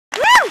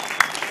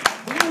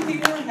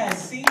here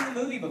has seen the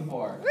movie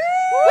before?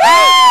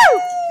 Woo!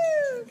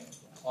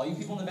 All you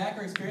people in the back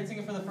are experiencing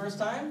it for the first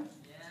time?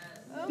 Yes.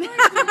 Oh my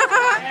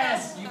God.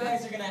 Yes, you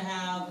guys are going to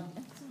have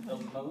the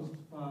most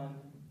fun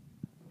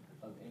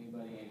of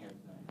anybody in here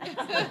tonight.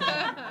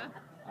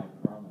 I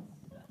promise.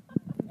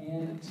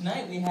 And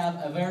tonight we have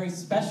a very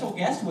special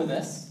guest with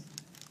us.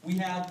 We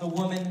have the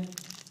woman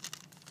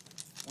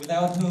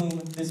without whom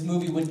this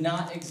movie would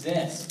not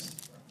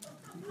exist.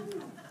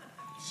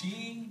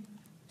 She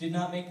did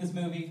not make this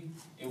movie,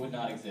 it would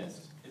not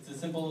exist. It's as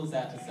simple as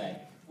that to say.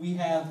 We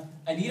have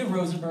Anita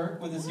Rosenberg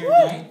with us here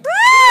tonight. Go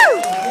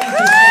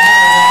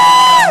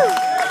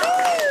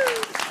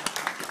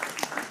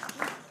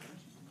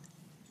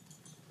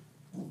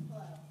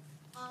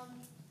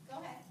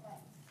ahead.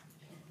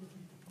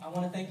 I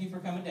want to thank you for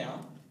coming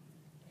down,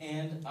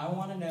 and I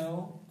want to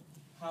know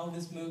how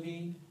this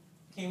movie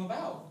came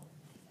about.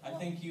 I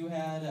think you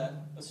had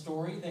a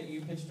story that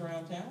you pitched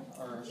around town,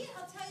 or? Yeah,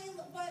 I'll tell you.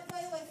 By the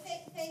way,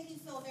 thank you,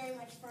 Phil, very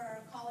much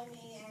for calling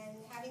me and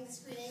having the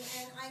screening.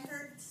 And I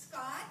heard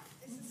Scott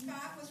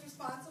was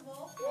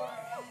responsible for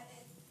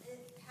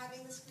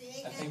having the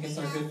screening. I think it's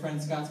our good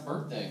friend Scott's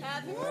birthday.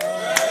 Happy birthday!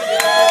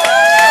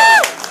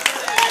 And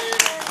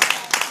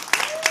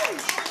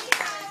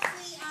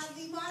we have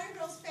the Modern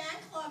Girls fan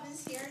club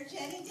is here.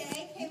 Jenny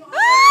Day came all the way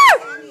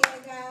from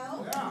San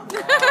Diego. Yeah.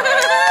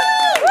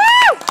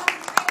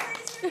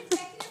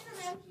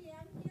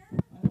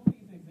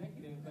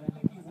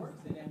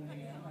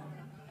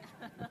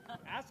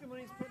 Ask him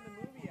when he's putting the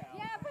movie out.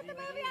 Yeah, put the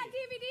movie on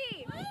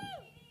DVD.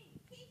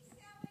 Keep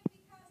selling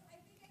because I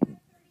think I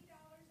got $30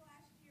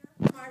 last year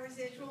for my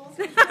residuals.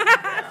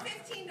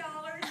 $15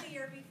 the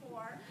year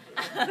before.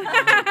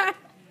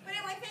 But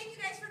anyway, thank you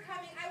guys for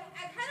coming. I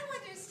kind of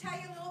wanted to just tell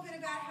you a little bit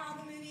about how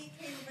the movie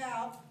came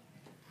about.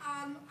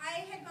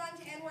 I had gone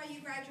to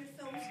NYU Graduate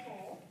Film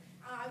School.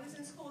 I was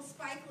in school with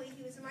Spike Lee.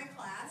 He was in my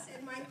class.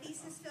 And my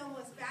thesis film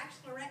was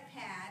Bachelorette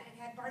Pad. It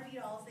had Barbie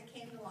dolls that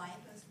came to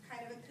life. It was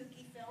kind of a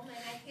kooky film.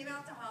 And I came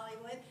out to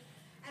Hollywood.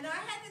 And I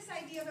had this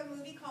idea of a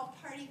movie called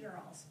Party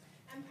Girls.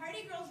 And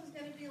Party Girls was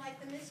going to be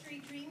like the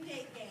mystery dream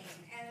date game.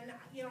 And,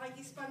 you know, like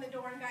you spun the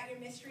door and got your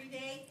mystery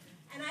date.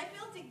 And I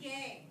built a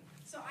game.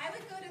 So I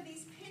would go to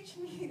these pitch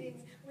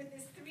meetings with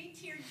this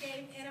 3-tiered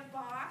game in a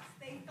box.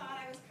 They thought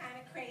I was kind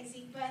of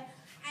crazy. But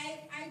I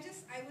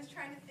was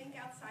trying to think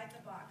outside the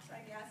box,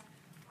 I guess.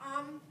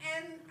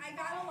 And I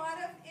got a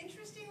lot of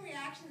interesting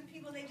reactions of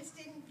people. They just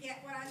didn't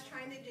get what I was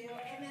trying to do.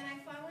 And then I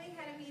finally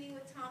had a meeting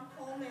with Tom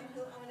Coleman,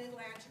 who owned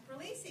Atlantic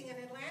Releasing. And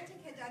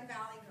Atlantic had done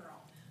Valley Girl,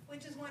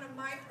 which is one of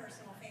my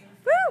personal favorite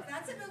films.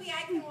 That's a movie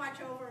I can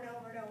watch over and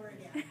over and over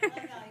again. I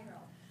love Valley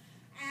Girl.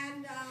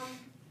 And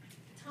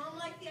Tom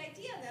liked the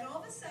idea. Then all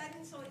of a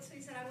sudden, so he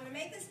said, I want to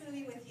make this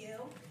movie with you.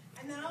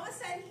 And then all of a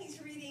sudden,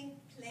 he's reading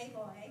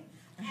Playboy.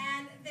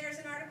 And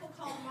there's an article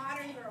called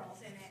Modern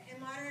Girls in it.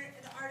 And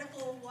the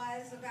article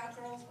was about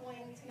girls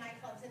going to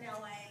nightclubs in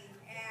LA.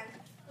 And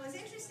what was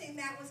interesting,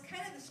 that was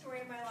kind of the story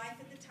of my life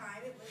at the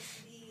time. It was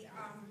the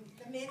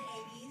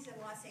mid-'80s in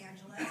Los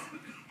Angeles.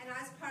 And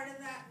I was part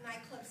of that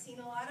nightclub scene.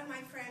 A lot of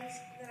my friends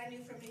that I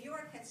knew from New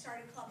York had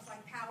started clubs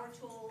like Power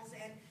Tools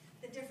and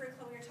the different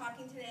clubs we were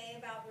talking today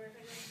about. We were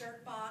doing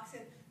Dirt Box.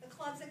 And the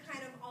clubs that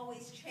kind of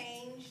always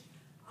changed.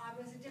 It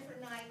was a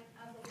different night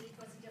of the week,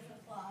 was a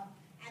different club.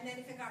 And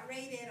then if it got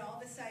raided, all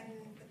of a sudden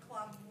the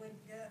club would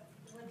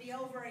be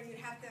over and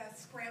you'd have to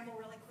scramble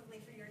really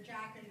quickly for your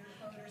jacket or your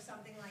coat or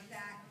something like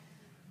that.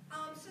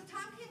 So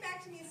Tom came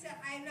back to me and said,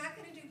 I'm not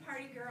going to do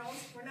Party Girls.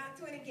 We're not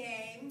doing a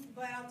game,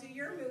 but I'll do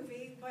your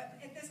movie. But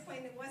at this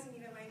point, it wasn't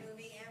even my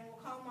movie, and we'll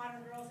call it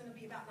Modern Girls, and it'll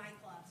be about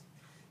nightclubs.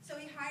 So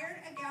he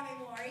hired a gal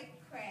named Laurie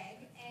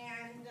Craig,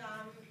 and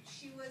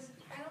she was,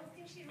 I don't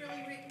think she'd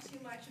really written too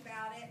much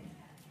about it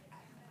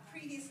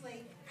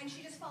previously, and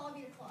she just followed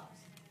me to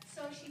clubs.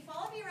 So she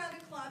followed me around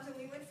to clubs, and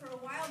we went for a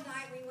wild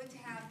night. We went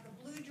to have the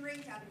Blue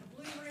Drink out in the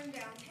Blue Room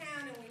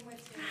downtown, and we went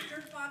to the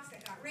Dirt Box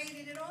that got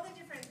raided, and all the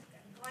different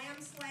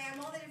Glam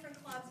Slam, all the different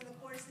clubs in the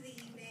course of the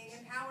evening,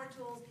 and Power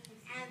Tools,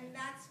 and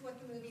that's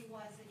what the movie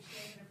was that she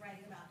ended up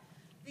writing about.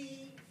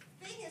 The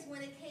thing is,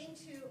 when it came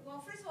to, well,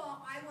 first of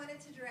all, I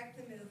wanted to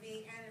direct the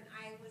movie, and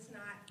I was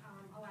not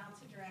allowed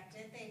to direct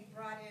it. They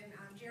brought in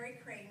Jerry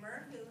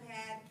Kramer, who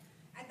had,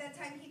 at that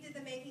time, he did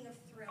the making of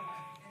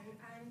Thriller, and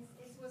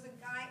it was a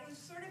guy, it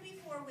was sort of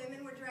before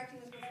women were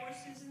directing, it was before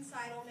Susan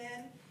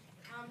Seidelman.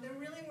 There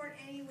really weren't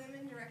any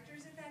women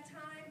directors at that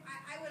time.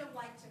 I would have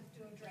liked to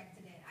have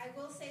directed it. I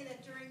will say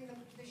that during the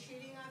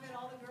shooting of it,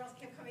 all the girls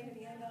kept coming to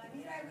me and going,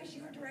 Anita, I wish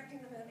you were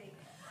directing the movie.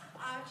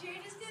 Jerry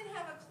just didn't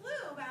have a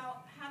clue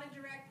about how to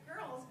direct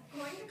girls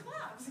going to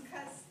clubs,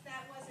 because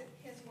that wasn't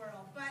his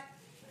world. But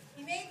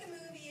he made the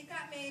movie, it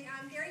got made.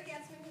 Gary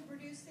Getzman, who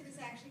produced it,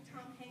 is actually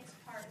Tom Hanks'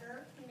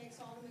 partner. He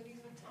makes all the movies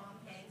with Tom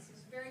Hanks.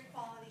 He's a very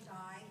quality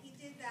guy. He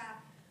did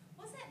that,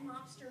 what was that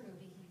mobster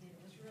movie he did?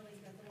 It was really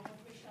good, the one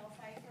with Michelle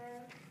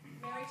Pfeiffer.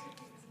 Married to the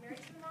Mom? Married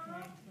to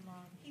the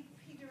Mom. He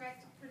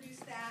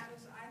produced that.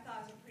 I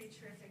thought it was a pretty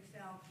terrific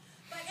film.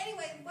 But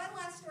anyway, one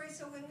last story.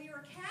 So when we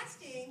were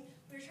casting,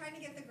 we were trying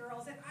to get the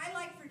girls, and I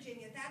liked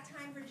Virginia. At that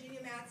time,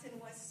 Virginia Mattson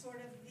was sort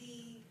of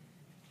the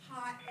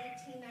hot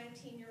 18,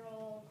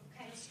 19-year-old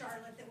kind of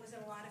starlet that was in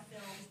a lot of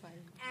films.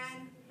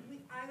 And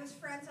I was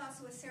friends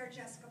also with Sarah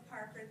Jessica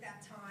Parker at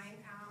that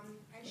time.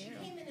 And she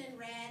came in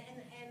red,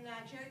 and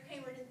Jerry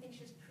Kramer didn't think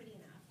she was pretty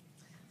enough.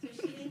 So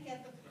she didn't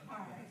get the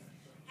part.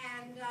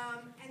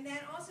 And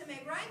then also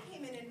Meg Ryan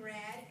came in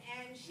red,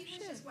 and she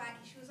was just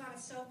wacky. She was on a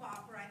soap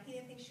opera, and he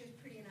didn't think she was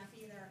pretty enough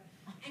either.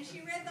 And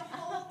she read the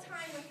whole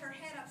time with her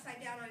head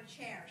upside down on a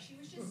chair. She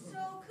was just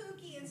so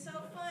kooky and so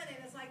fun, and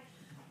it's like,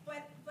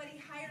 but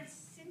he hired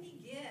Cindy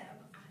Gibb,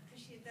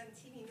 because she had done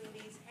TV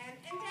movies, and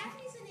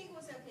Daphne Zuniga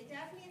was okay.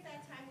 Daphne at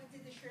that time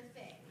did The Sure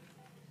Thing.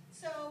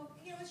 So,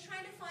 you know, I was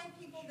trying to find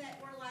people that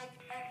were like,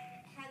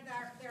 had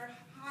their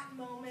hot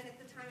moment at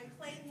the time, and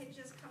Clayton had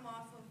just come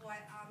off of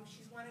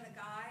she's one of the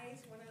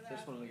guys, just one of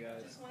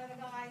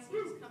the guys, he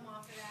just come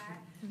off of that.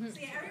 So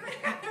yeah, everyone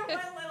had their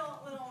one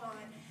little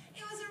moment.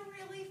 It was a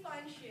really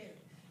fun shoot.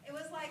 It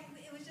was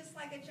just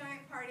like a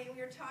giant party.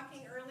 We were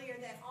talking earlier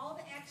that all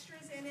the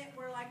extras in it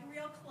were like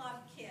real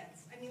club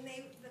kids. I mean,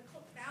 the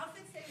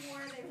outfits they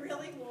wore, they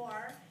really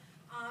wore.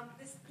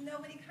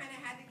 Nobody kind of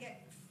had to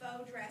get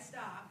faux dressed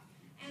up.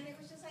 And it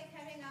was just like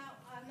having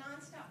a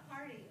nonstop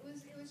party.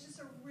 It was just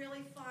a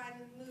really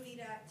fun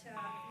movie to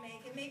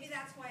make, and maybe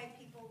that's why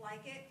people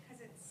like it,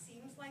 because it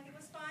seems like it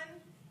was fun,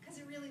 because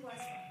it really was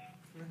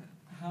fun.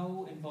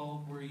 How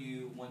involved were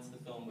you once the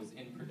film was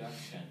in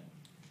production?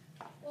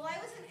 Well, I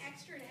was an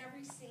extra in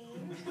every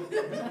scene.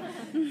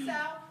 So,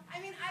 I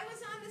mean, I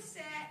was on the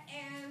set,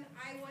 and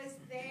I was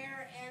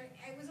there, and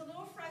it was a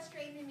little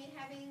frustrating to me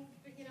having,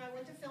 you know, I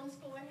went to film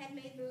school and had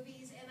made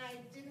movies, and I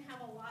didn't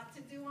have a lot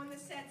to do on the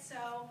set,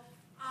 so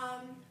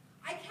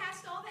I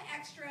cast all the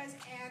extras,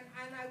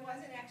 and I was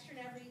an extra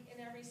in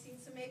every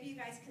scene, so maybe you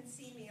guys can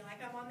see me.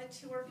 Like, I'm on the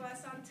tour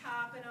bus on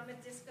top, and I'm a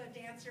disco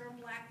dancer in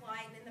black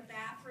light, and in the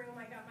bathroom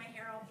I got my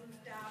hair all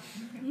boofed up.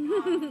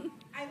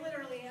 I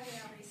literally am in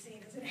every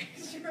scene as an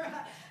extra,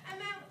 and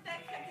that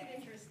kept it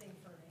interesting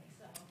for me,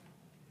 so.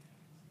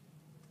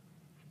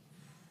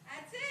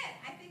 That's it.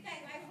 I think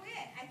I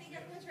win. I think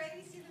everyone's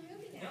ready to see the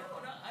movie now.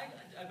 No,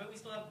 I bet we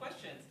still have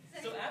questions.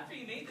 So after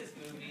you made this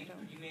movie,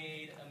 you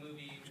made a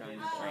movie with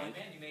Brian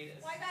Band.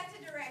 Well, I got to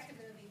direct a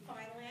movie,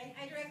 finally.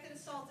 I directed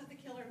Assault of the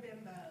Killer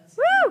Bimbos.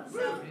 Woo!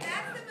 So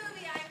that's the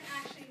movie I'm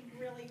actually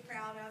really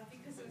proud of,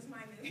 because it was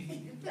my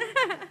movie.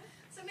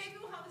 So maybe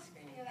we'll have a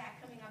screening of that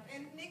coming up.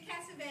 And Nick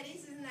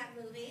Cassavetes is in that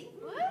movie.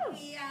 Woo!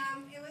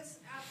 It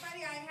was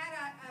funny, I had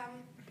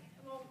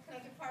well, can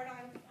I depart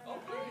on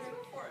please,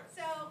 go for it.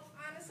 So,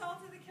 on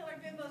Assault of the Killer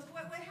Bimbos,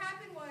 what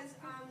happened was,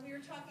 we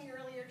were talking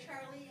earlier,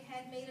 Charlie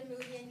had made a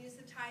movie and used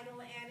the title,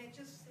 and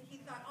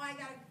he thought, oh, I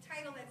got a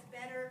title that's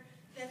better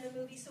than the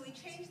movie, so he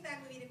changed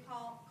that movie to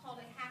called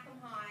it Hack 'em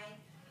High,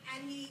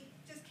 and he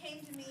just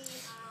came to me,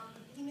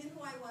 he knew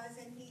who I was,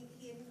 and he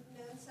had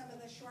known some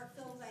of the short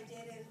films I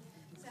did, and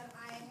said,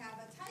 I have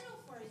a title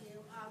for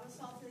you,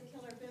 Assault of the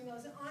Killer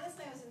Bimbos, and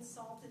honestly, I was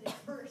insulted at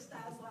first.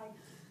 I was like,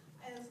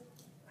 I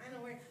don't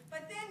know where,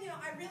 but then, you know,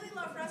 I really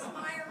love Russ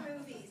Meyer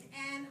movies,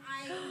 and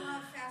I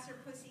love Faster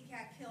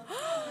Pussycat Kill.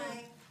 And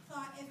I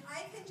thought, if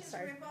I could just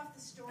rip off the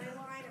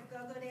storyline of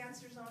Go-Go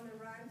Dancers on the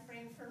Run,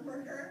 Framed for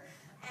Murder,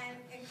 and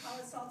call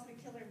it Assault of the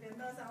Killer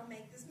Bimbos, I'll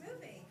make this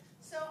movie.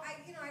 So I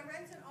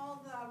rented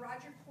all the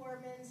Roger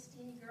Corman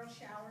Steamy Girl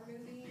Shower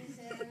movies,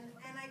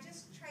 and I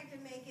just tried to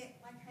make it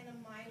like kind of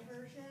my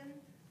version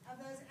of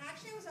those.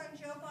 Actually, it was on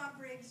Joe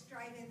Bob Briggs'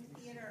 Drive-In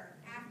Theater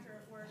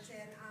afterwards,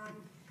 and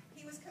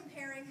he was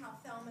comparing how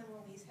Thelma and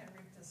Louise had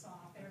ripped us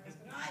off. Everybody's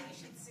going, oh, you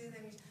should sue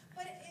them.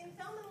 But in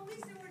Thelma and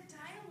Louise, there were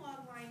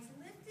dialogue lines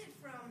lifted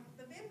from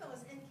the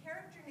bimbos and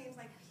character names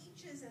like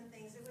Peaches and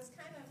things. It was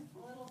kind of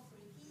a little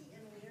freaky and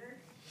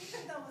weird,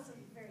 even though it was a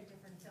very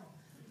different film.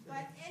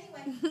 But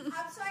anyway,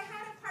 so I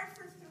had a part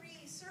for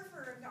 3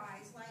 surfer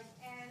guys,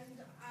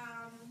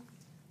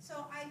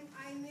 so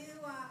I knew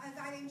a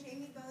guy named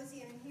Jamie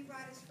Bosian, and he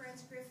brought his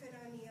friends Griffin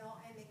O'Neill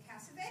and Nick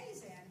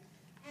Cassavetes in.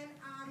 And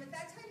at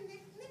that time,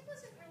 Nick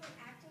wasn't really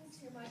acting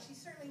too much. He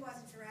certainly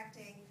wasn't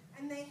directing,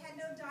 and they had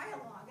no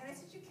dialogue. And I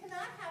said, you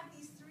cannot have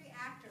these 3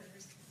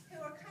 actors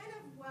who are kind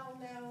of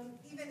well-known,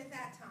 even at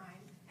that time,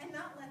 and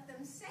not let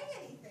them say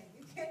anything.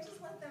 You can't just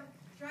let them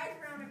drive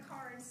around a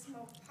car and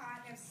smoke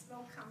pot and have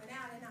smoke coming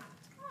out and not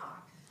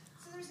talk.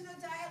 So there's no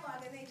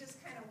dialogue, and they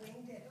just kind of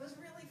winged it. It was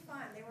really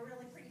fun. They were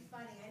really pretty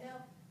funny. I know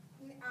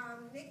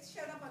Nick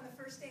showed up on the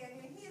first day. I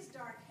mean, he has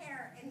dark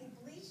hair, and he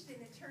bleached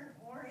it, and it turned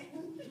orange.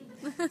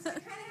 So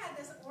he kind of had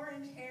this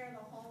orange hair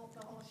the whole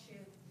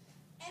shoot.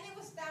 And that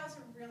was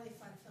a really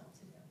fun film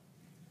to do.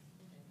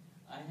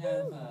 I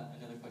have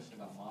another question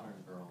about Modern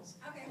Girls.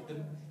 Okay.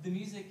 The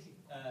music,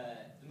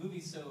 the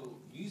movie's so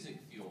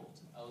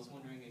music-fueled. I was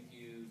wondering if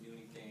you knew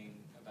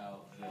anything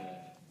about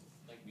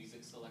the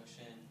music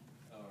selection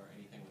or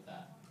anything with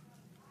that.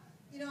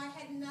 You know, I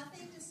had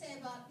nothing to say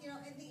about, in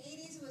the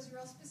 80s it was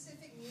real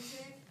specific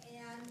music,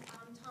 and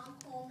Tom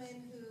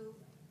Coleman, who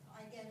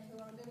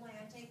owned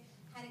Atlantic,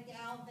 had a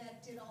gal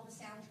that did all the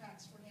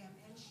soundtracks for him,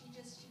 and she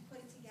put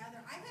it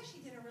together. I thought she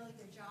did a really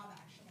good job,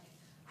 actually.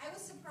 I was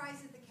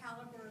surprised at the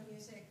caliber of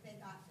music they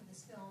got for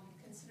this film,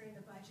 because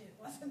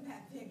wasn't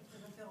that big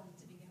for the film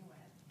to begin with.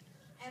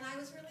 And I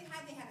was really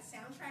happy. They had a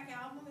soundtrack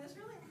album. It was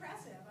really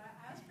impressive.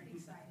 I was pretty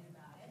excited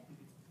about it.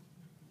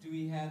 Do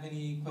we have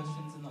any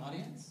questions in the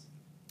audience?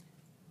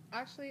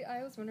 Actually,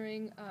 I was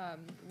wondering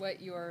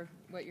what your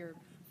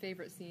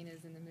favorite scene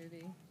is in the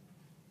movie.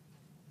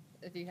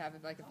 If you have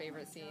like a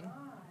favorite scene.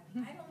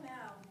 God. I don't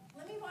know.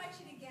 Let me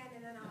watch it again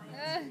and then I'll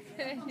answer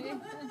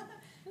you.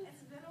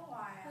 It's been a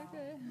while.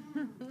 Okay.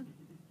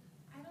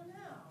 I don't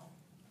know.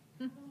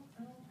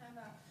 I don't have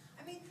a.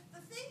 I mean, the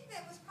thing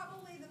that was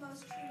probably the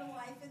most true to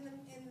life in the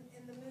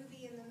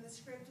movie and in the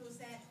script was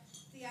that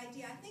the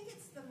idea. I think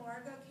it's the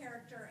Margot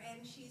character,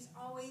 and she's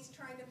always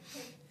trying to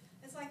pick.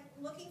 It's like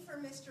looking for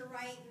Mr.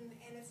 Right,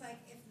 and it's like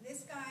if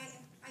this guy,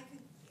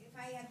 if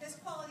I had this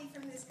quality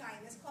from this guy,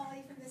 and this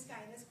quality from this guy,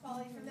 and this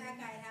quality from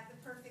that guy, I'd have the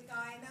perfect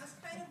guy. And that was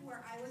kind of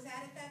where I was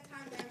at that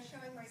time. And I was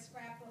showing my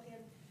scrapbook, and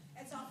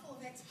it's all full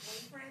of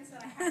ex-boyfriends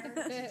that I hired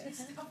to do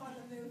stuff on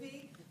the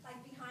movie, like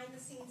behind the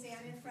scenes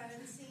and in front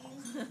of the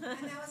scenes.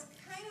 And that was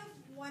kind of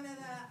one of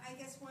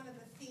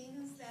the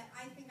themes that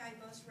I think I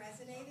most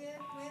resonated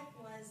with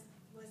was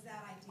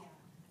that idea.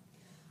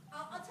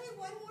 I'll tell you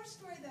one more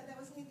story though that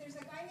was neat. There's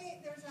a guy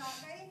named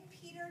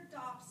Peter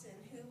Dobson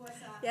who was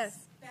a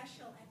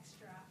special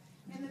extra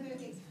in the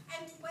movie.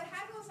 And what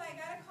happened was I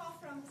got a call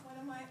from one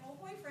of my old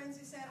boyfriends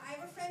who said, I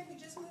have a friend who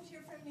just moved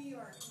here from New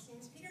York. His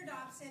name's Peter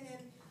Dobson,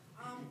 and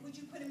would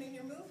you put him in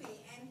your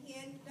movie? And he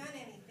hadn't done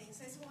anything.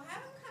 So I said, well,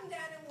 have him come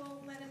down and we'll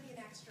let him be an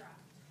extra.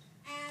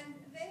 And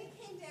then he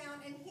came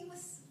down and he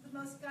was the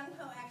most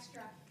gung-ho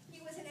extra.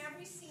 He was in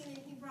every scene, and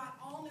he brought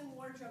all new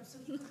wardrobe so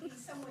he could be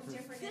someone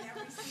different in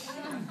every scene.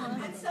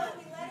 And so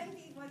we let him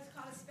be what's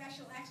called a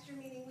special extra,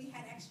 meaning we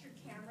had extra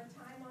camera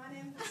time on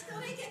him. We still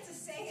didn't get to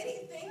say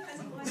anything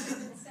because he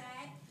wasn't in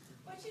SAG.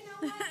 But you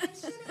know what? And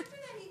soon after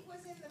that, he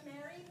was in The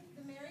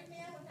Married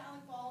Man with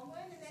Alec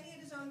Baldwin, and then he had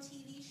his own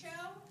TV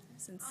show.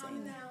 That's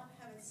insane. Now,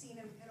 haven't seen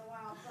him in a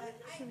while, but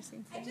I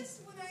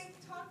just, when I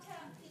talk to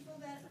people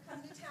that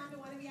come to town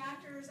to want to be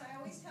actors, I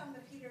always tell them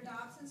the Peter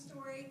Dobson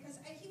story, because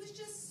he was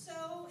just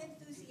so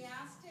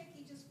enthusiastic.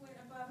 He just went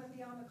above and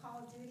beyond the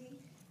Call of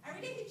Duty.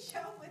 Every day he'd show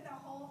up with a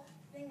whole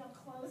thing of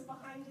clothes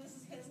behind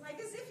his like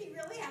as if he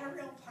really had a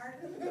real part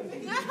in the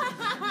movie.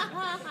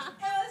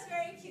 It was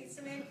very cute,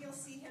 so maybe you'll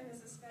see him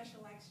as a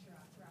special extra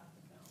throughout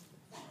the film.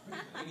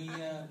 Any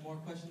more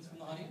questions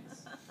from the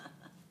audience?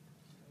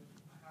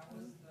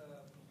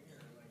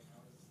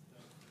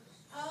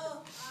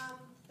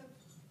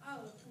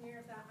 The premiere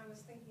of that, I was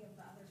thinking of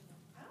the other film.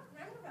 I don't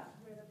remember about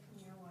where the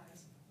premiere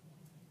was.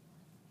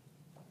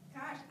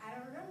 Gosh, I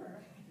don't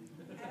remember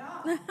at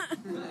all.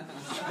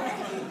 Sorry.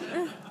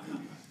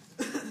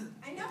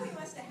 I know we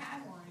must have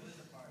had one.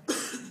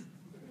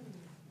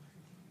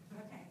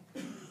 Okay.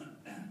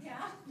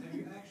 Yeah? Have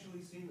you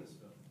actually seen this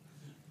film?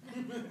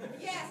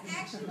 Yes,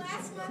 actually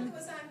last month it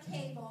was on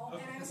cable,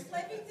 and I was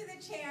flipping through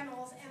the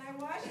channels, and I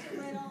watched a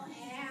little,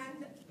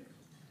 and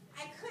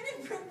I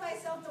couldn't bring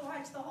myself to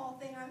watch the whole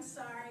thing. I'm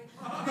sorry.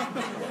 I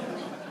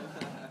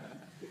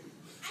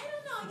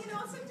don't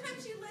know.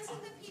 Sometimes you listen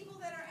to people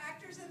that are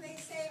actors and they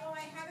say, "Oh,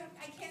 I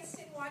can't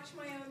sit and watch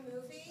my own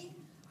movie."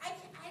 I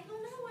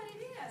don't know what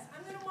it is.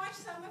 I'm going to watch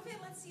some of it.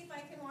 Let's see if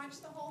I can watch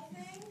the whole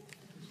thing.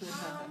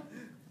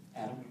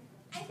 Adam?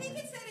 I think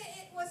it's that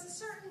it was a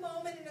certain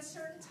moment in a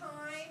certain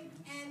time,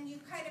 and you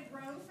kind of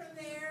grown from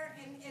there,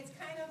 and it's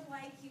kind of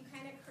like you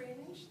kind of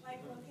cringe,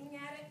 like looking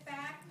at it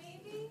back,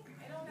 maybe?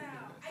 I don't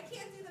know. I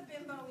can't do the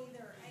bimbo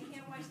either. I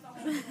can't watch the whole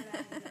thing of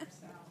that either,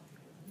 so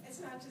it's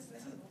not just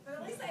this. But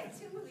at least I have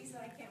two movies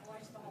that I can't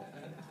watch the whole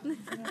thing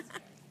about.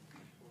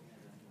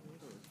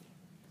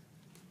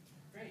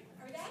 Great.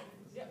 Are we done?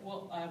 Yeah,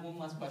 well, I have one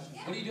last question.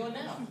 Yeah. What are you doing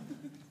now?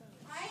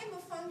 I am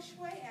a feng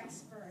shui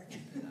expert.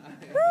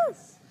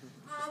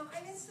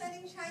 I've been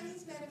studying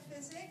Chinese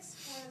metaphysics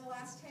for the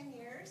last 10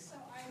 years, so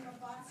I'm a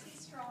Batsi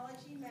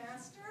astrology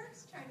master,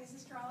 Chinese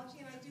astrology,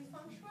 and I do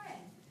feng shui.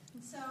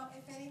 So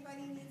if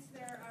anybody needs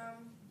their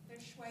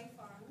shui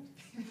fund,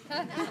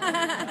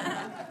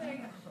 there you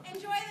go.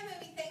 Enjoy the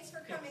movie. Thanks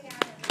for coming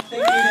out. Thank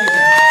you.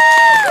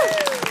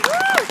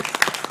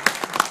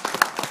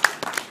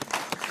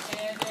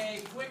 And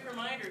a quick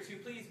reminder to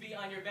please be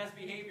on your best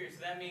behavior. So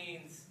that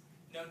means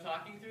no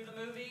talking through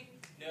the movie.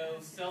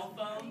 No cell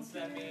phones,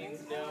 that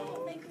means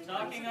no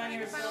talking on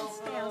your cell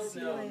phones,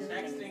 no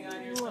texting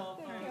on your cell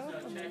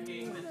phones, no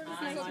checking the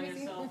time on your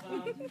cell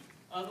phone.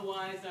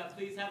 Otherwise,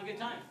 please have a good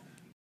time.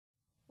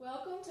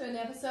 Welcome to an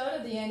episode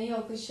of The Annie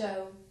Oakley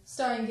Show,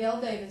 starring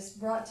Gail Davis,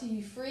 brought to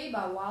you free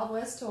by Wild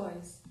West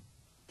Toys.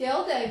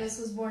 Gail Davis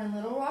was born in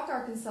Little Rock,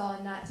 Arkansas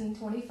in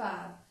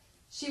 1925.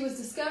 She was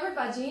discovered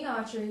by Gene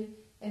Autry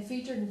and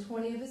featured in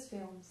 20 of his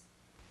films.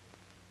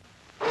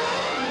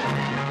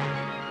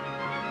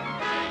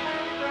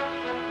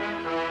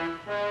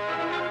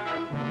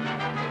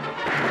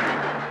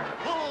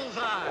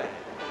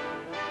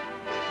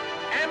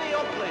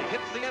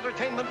 The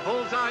entertainment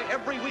bullseye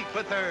every week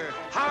with her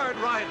hard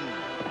riding,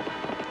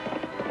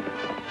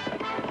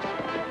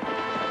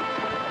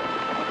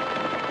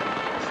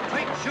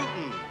 straight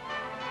shooting,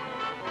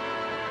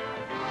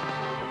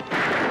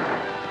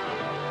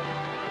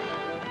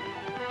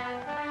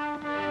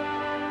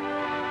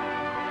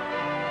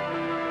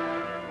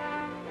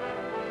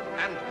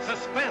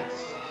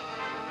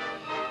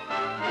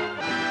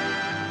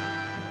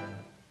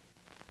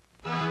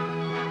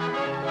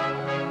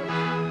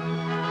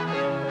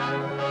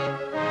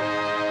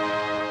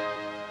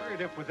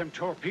 them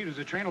torpedoes.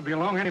 The train will be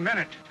along any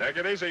minute. Take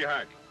it easy,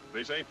 Hack. If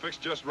these ain't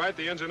fixed just right,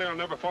 the engineer will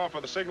never fall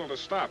for the signal to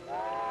stop.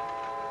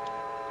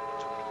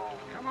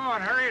 Come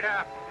on, hurry it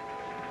up.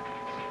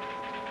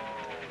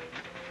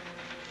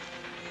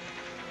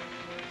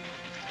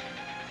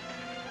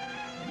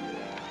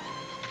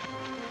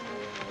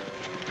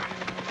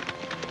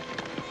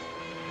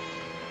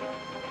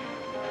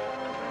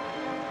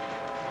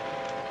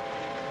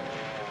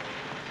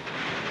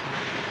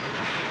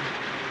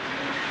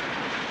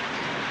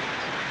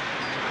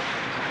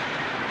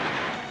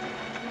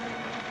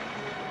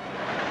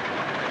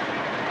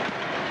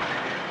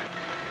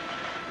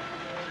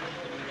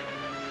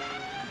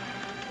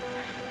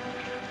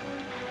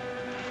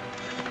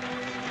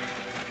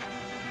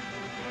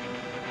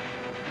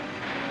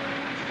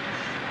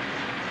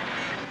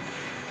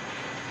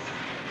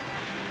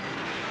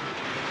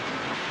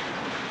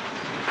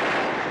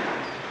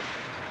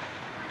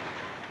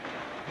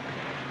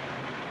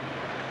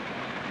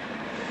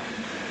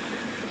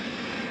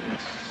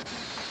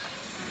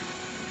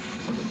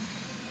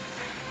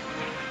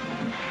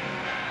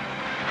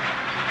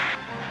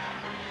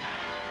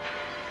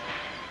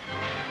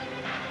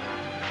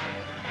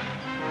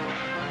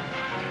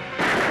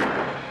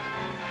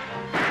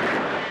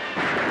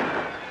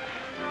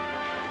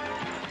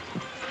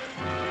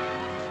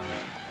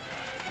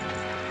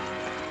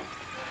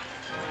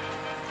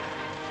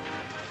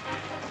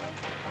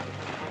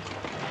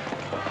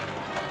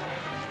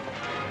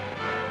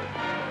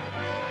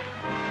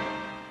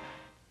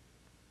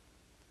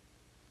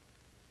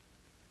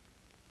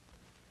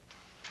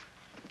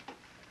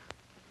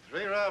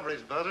 Three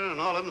robberies, Butter,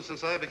 and all of them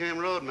since I became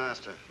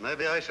roadmaster.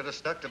 Maybe I should have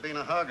stuck to being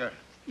a hogger.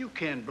 You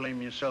can't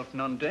blame yourself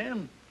none,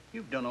 Dan.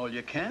 You've done all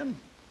you can.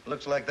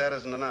 Looks like that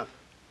isn't enough.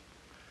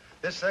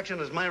 This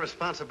section is my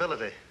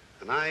responsibility,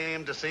 and I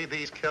aim to see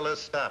these killers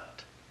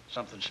stopped.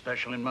 Something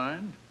special in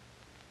mind?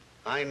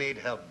 I need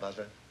help,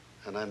 Butter,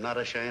 and I'm not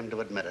ashamed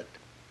to admit it.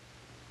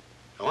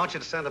 I want you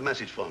to send a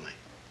message for me.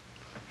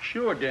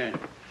 Sure, Dan.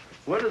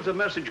 Where does the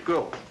message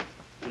go?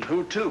 And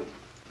who to?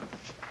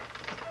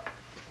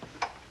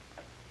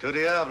 To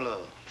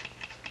Diablo.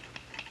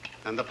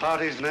 And the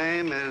party's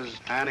name is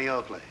Annie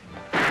Oakley.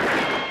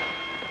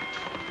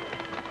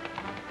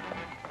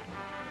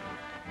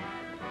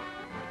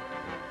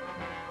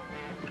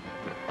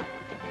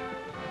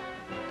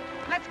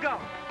 Let's go.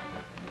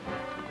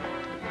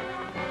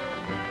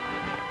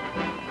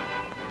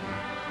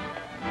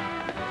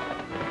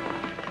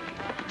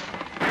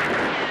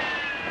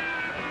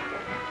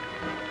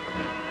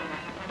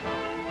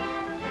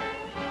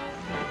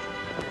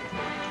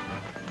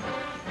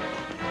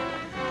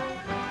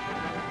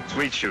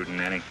 Sweet shooting,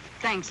 Annie.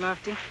 Thanks,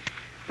 Lofty.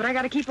 But I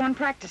gotta keep on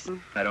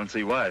practicing. I don't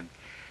see why.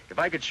 If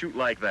I could shoot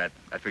like that,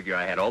 I figure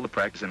I had all the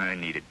practicing I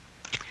needed.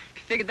 If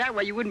you figured that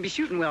way, you wouldn't be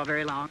shooting well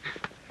very long.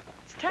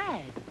 It's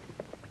Tag.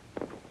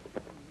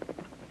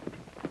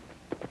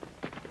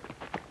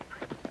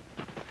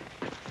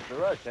 All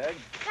right, Tag.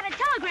 Got a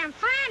telegram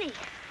for Annie.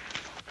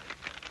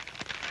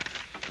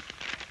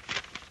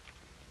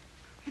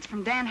 It's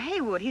from Dan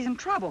Haywood. He's in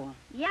trouble.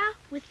 Yeah,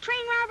 with train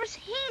robbers,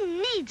 he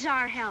needs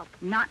our help.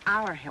 Not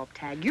our help,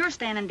 Tag. You're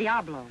staying in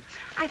Diablo.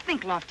 I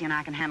think Lofty and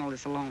I can handle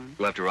this alone.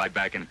 We'll have to ride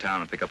back into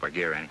town and pick up our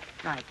gear, Annie.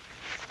 Right.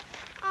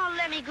 Oh,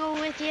 let me go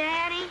with you,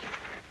 Annie.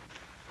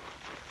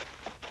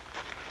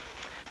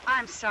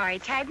 I'm sorry,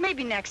 Tag.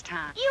 Maybe next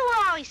time. You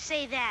always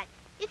say that.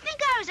 You think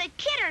I was a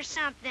kid or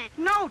something.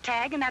 No,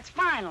 Tag, and that's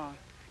final.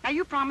 Now,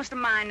 you promise to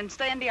mind and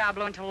stay in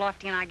Diablo until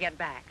Lofty and I get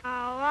back. Oh,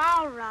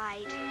 all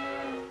right.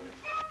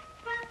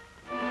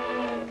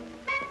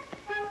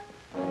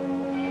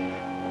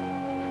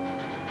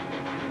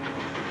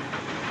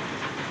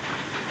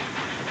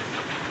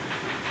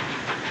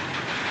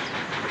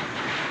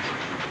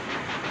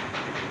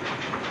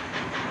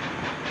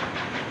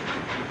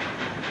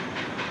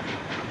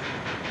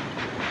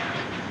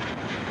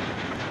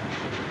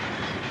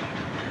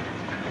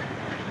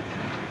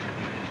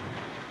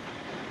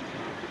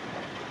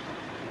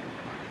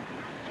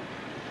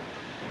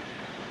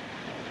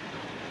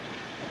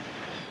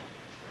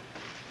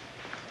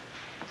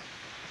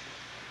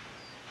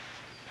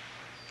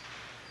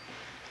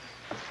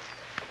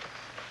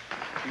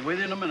 Be with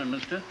you in a minute,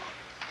 mister.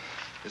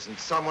 Isn't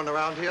someone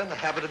around here in the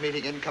habit of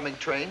meeting incoming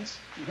trains?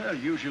 Well,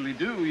 usually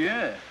do,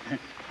 yeah.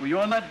 Were you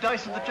on that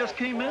Dyson that just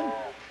came in?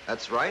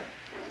 That's right.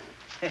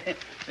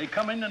 They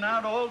come in and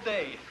out all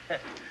day.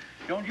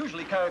 Don't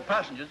usually carry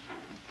passengers.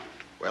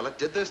 Well, it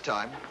did this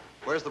time.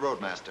 Where's the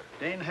roadmaster?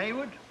 Dan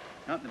Haywood,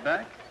 out in the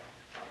back.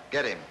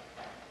 Get him.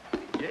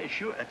 Yeah,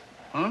 sure.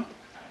 Huh?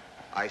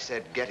 I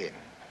said get him.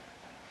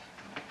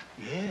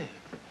 Yeah.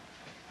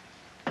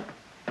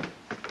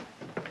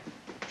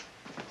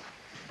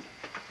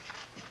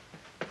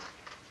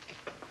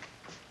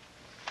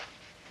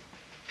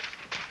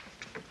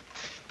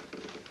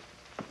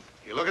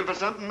 You looking for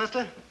something,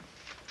 mister?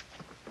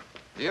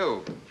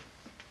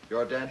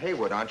 You're Dan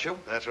Haywood, aren't you?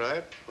 That's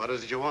right. What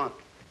is it you want?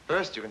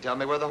 First, you can tell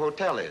me where the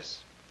hotel is.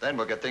 Then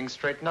we'll get things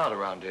straightened out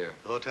around here.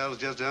 The hotel's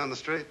just down the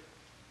street.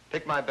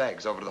 Take my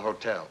bags over to the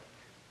hotel.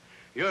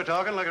 You're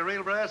talking like a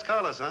real brass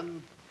collar,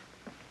 son.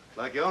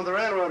 Like you own the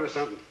railroad or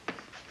something.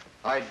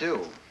 I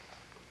do.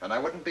 And I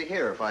wouldn't be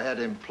here if I had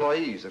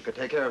employees that could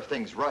take care of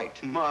things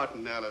right.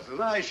 Martin Ellison,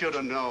 I should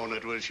have known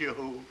it was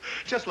you.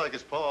 Just like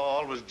his pa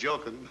always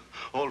joking.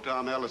 Old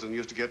Tom Ellison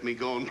used to get me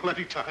going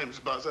plenty times,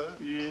 Buzzer.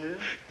 Yeah?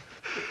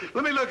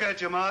 Let me look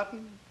at you,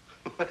 Martin.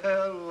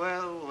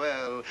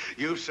 Well.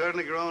 You've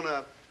certainly grown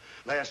up.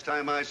 Last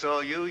time I saw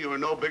you, you were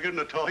no bigger than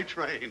a toy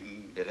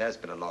train. It has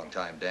been a long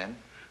time, Dan.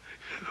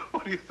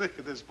 What do you think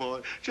of this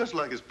boy? Just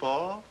like his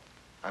pa?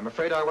 I'm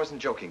afraid I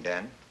wasn't joking,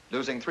 Dan.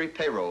 Losing 3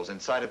 payrolls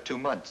inside of 2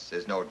 months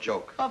is no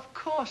joke. Of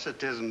course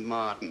it isn't,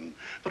 Martin.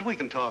 But we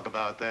can talk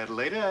about that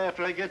later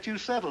after I get you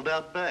settled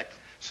out back.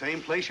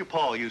 Same place your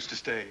pa used to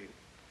stay.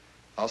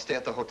 I'll stay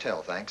at the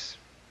hotel, thanks.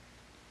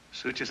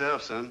 Suit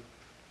yourself, son.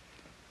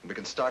 We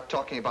can start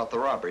talking about the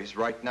robberies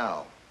right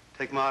now.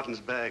 Take Martin's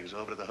bags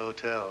over to the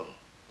hotel.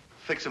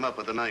 Fix him up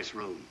with a nice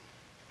room.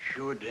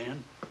 Sure,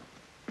 Dan.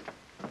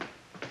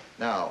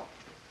 Now,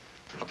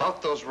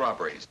 about those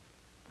robberies.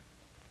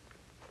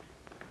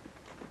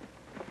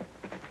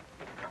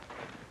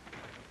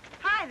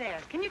 Hi there.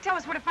 Can you tell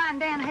us where to find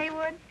Dan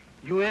Haywood?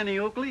 You Annie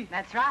Oakley?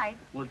 That's right.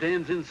 Well,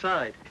 Dan's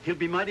inside. He'll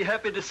be mighty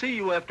happy to see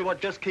you after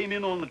what just came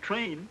in on the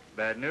train.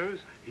 Bad news?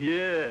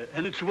 Yeah,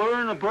 and it's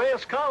wearing a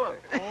brass collar.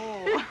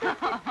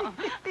 Oh.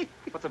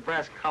 What's a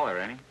brass collar,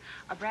 Annie?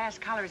 A brass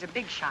collar is a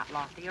big shot,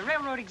 Lofty, a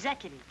railroad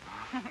executive.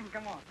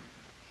 Come on.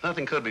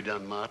 Nothing could be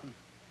done, Martin.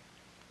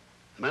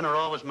 The men are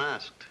always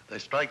masked. They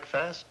strike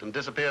fast and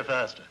disappear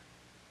faster.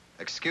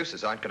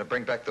 Excuses aren't going to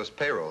bring back those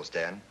payrolls,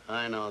 Dan.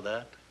 I know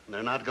that. And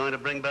they're not going to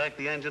bring back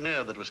the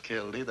engineer that was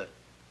killed either.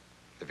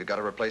 Have you got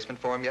a replacement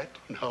for him yet?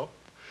 No.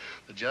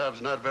 The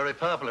job's not very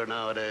popular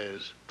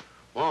nowadays.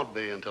 Won't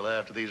be until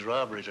after these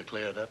robberies are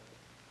cleared up.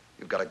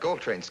 You've got a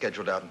gold train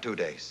scheduled out in 2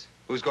 days.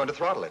 Who's going to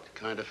throttle it?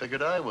 Kind of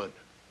figured I would.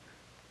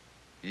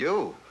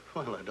 You?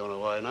 Well, I don't know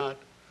why not.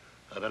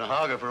 I've been a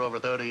hogger for over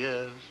 30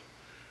 years.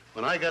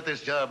 When I got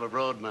this job of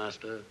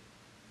roadmaster,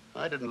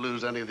 I didn't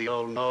lose any of the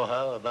old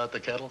know-how about the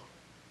kettle.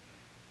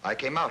 I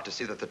came out to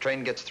see that the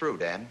train gets through,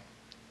 Dan.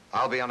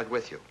 I'll be on it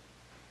with you.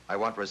 I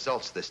want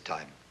results this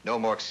time. No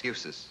more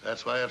excuses.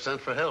 That's why I've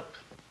sent for help.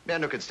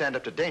 Men who can stand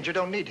up to danger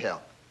don't need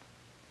help.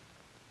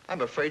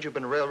 I'm afraid you've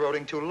been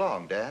railroading too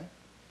long, Dan.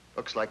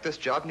 Looks like this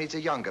job needs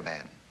a younger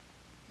man.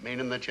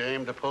 Meaning that you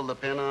aim to pull the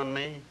pin on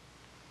me?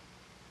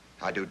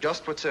 I do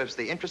just what serves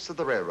the interests of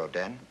the railroad,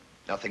 Dan.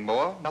 Nothing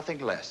more, nothing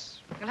less.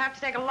 You'll have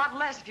to take a lot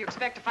less if you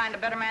expect to find a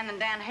better man than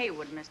Dan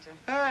Haywood, mister.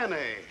 Annie.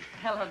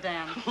 Hello,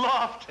 Dan.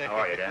 Lofty. How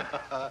are you, Dan?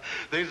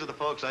 These are the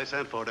folks I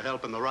sent for to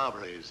help in the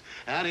robberies.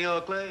 Annie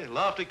Oakley,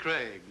 Lofty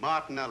Craig,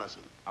 Martin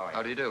Ellison.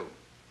 How do you do?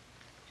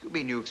 You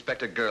mean you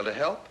expect a girl to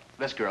help?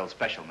 This girl's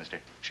special, mister.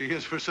 She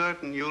is for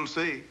certain, you'll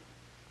see.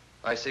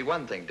 I see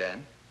one thing,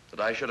 Dan, that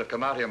I should have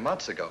come out here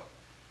months ago.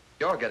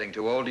 You're getting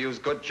too old to use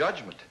good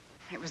judgment.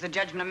 It was the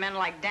judgment of men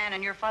like Dan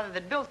and your father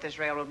that built this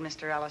railroad,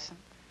 Mr. Ellison.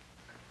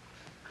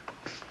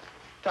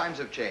 Times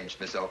have changed,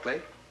 Miss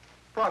Oakley.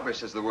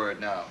 Progress is the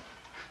word now.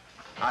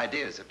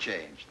 Ideas have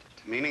changed.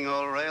 Meaning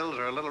old rails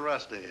are a little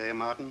rusty, eh,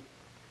 Martin?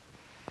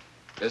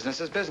 Business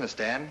is business,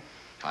 Dan.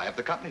 I have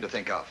the company to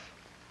think of.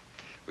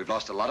 We've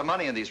lost a lot of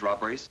money in these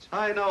robberies.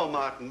 I know,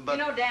 Martin, but...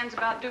 You know Dan's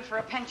about due for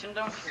a pension,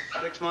 don't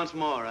you? 6 months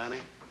more,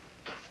 Annie.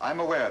 I'm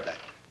aware of that.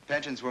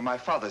 Pensions were my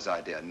father's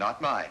idea, not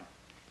mine.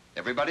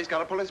 Everybody's got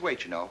to pull his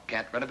weight, you know.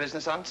 Can't run a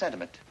business on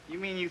sentiment. You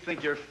mean you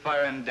think you're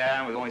firing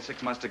Dan with only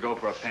 6 months to go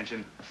for a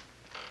pension?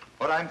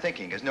 What I'm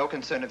thinking is no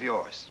concern of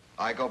yours.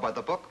 I go by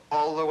the book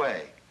all the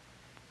way.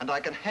 And I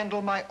can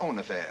handle my own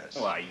affairs.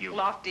 Why, you...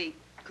 Lofty,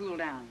 cool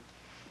down.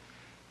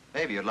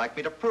 Maybe you'd like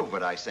me to prove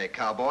what I say,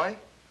 cowboy.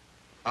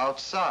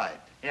 Outside.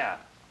 Yeah,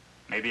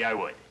 maybe I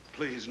would.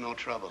 Please, no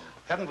trouble.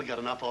 Haven't we got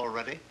enough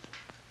already?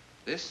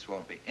 This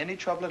won't be any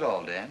trouble at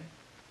all, Dan.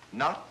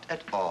 Not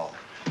at all.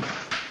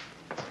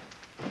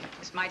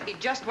 This might be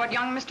just what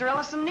young Mr.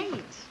 Ellison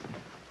needs.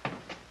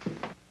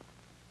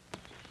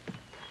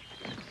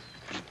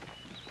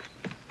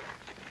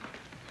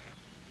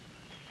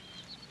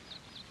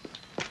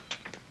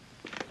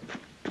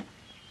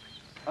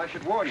 I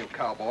should warn you,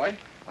 cowboy.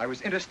 I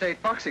was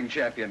interstate boxing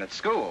champion at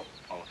school.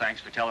 Oh, thanks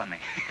for telling me.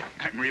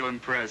 I'm real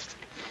impressed.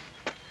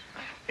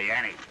 Hey,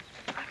 Annie.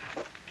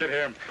 Get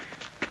him.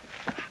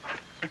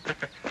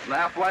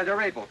 Laugh while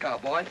you're able,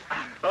 cowboy.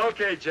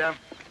 Okay, Jim.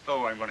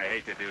 Oh, I'm gonna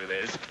hate to do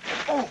this.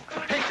 Oh,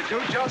 hate to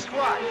do just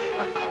what?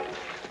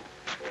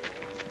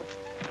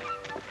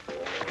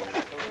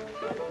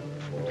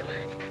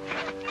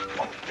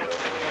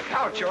 Look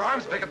out, your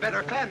arms make a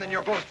better fan than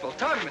your boastful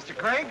tongue, Mr.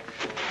 Craig.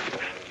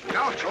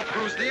 Ouch, you'll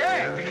bruise the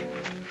egg.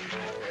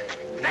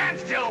 Stand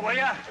still, will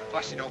ya?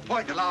 I see no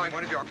point in allowing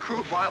one of your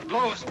crude, wild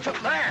blows to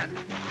land.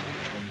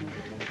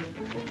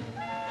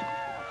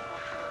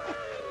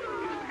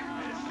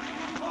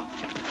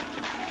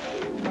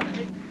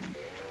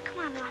 Come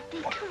on,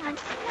 Lofty, come on. A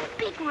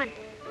big one.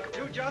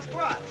 Do just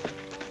what?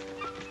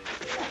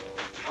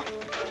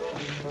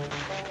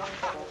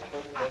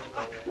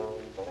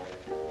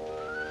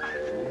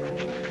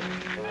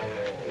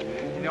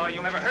 You all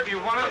you'll ever heard me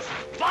with one of those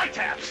fly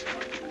taps.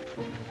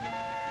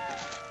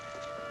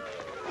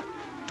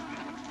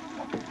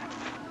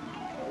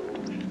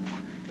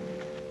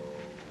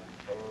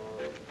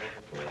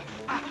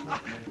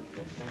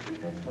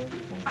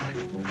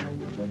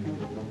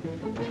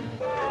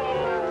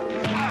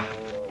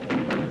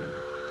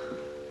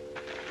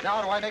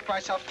 Now do I make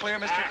myself clear,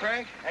 Mr.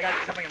 Craig? I got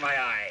something in my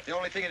eye. The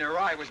only thing in your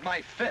eye was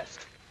my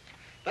fist.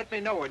 Let me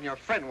know when your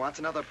friend wants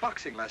another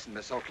boxing lesson,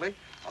 Miss Oakley.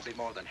 I'll be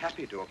more than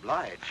happy to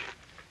oblige.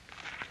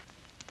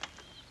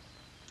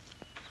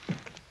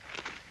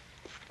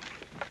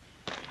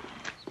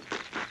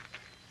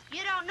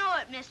 You don't know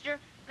it, mister,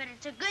 but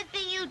it's a good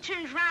thing you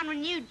turned around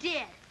when you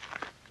did.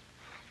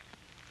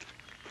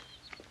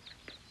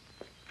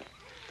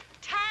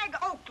 Tag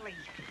Oakley.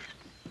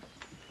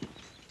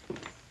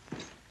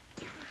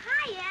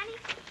 Hi, Annie.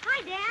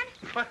 Hi, Dan.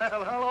 Well,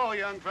 hello,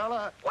 young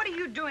fella. What are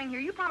you doing here?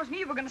 You promised me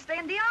you were going to stay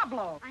in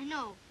Diablo. I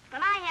know,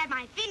 but I had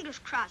my fingers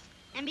crossed.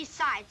 And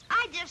besides,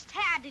 I just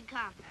had to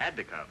come. Had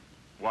to come.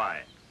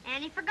 Why?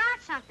 Annie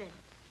forgot something.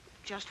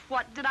 Just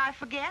what did I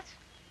forget?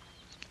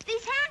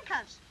 These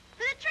handcuffs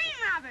for the train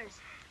robbers.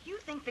 You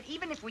think that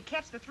even if we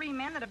catch the 3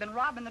 men that have been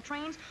robbing the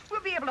trains,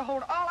 we'll be able to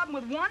hold all of them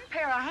with one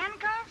pair of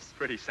handcuffs?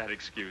 Pretty sad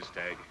excuse,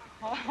 Tag.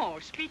 Oh,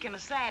 speaking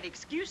of sad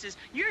excuses,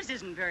 yours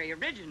isn't very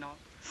original.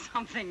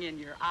 Something in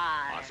your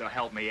eye. Oh, so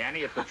help me,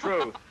 Annie, it's the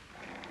truth.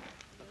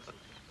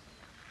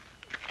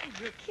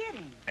 You're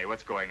kidding. Hey,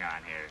 what's going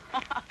on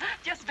here?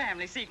 Just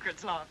family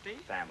secrets, Lofty.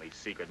 Family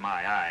secret,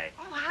 my eye.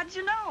 Oh, how'd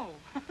you know?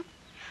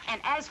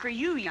 And as for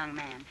you, young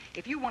man,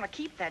 if you want to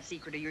keep that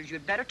secret of yours,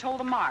 you'd better told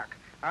the Mark,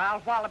 or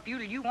I'll wallop you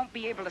till you won't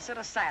be able to sit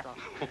a saddle.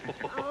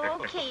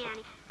 Okay,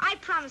 Annie. I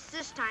promise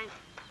this time.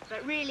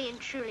 But really and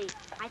truly,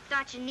 I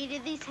thought you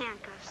needed these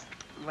handcuffs.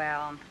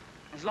 Well,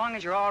 as long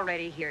as you're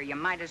already here, you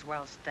might as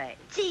well stay.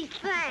 Gee,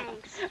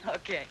 thanks.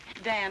 Okay.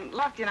 Dan,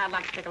 Lofty and I'd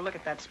like to take a look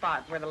at that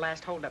spot where the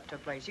last holdup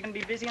took place. You gonna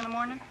be busy in the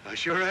morning? I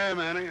sure am,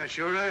 Annie. I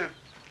sure am.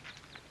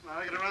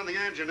 I gotta run the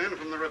engine in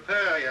from the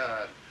repair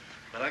yard.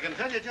 But I can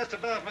tell you just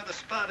about where the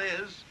spot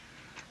is.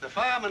 The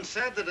fireman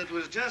said that it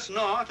was just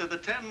north of the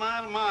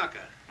 10-mile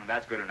marker. Well,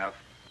 that's good enough.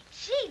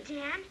 Gee,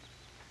 Dan,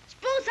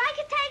 suppose I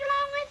could tag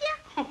along with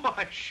you?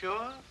 Why,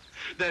 sure.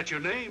 That's your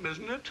name,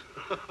 isn't it?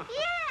 Yeah.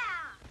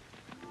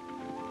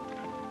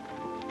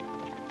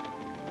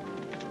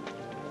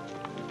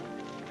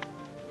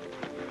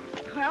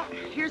 Well,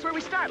 here's where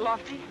we start,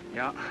 Lofty.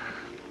 Yeah.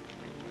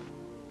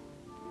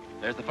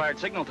 There's the fired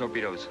signal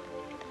torpedoes.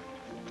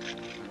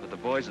 But the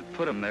boys that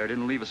put them there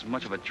didn't leave us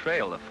much of a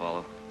trail to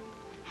follow.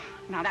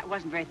 Now, that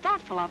wasn't very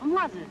thoughtful of them,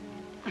 was it?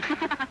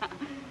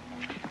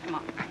 Come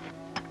on.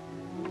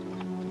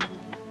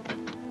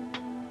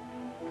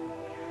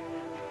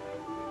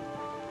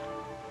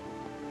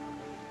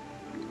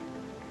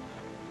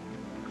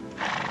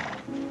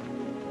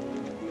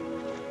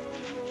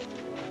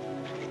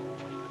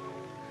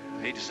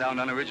 I hate to sound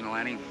unoriginal,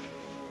 Annie.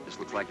 This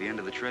looks like the end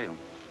of the trail.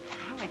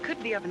 Well, they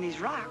could be up in these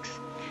rocks.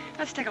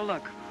 Let's take a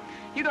look.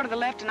 You go to the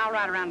left, and I'll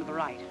ride around to the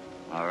right.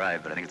 All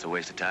right, but I think it's a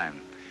waste of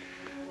time.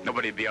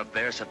 Nobody'd be up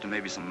there except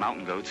maybe some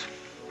mountain goats.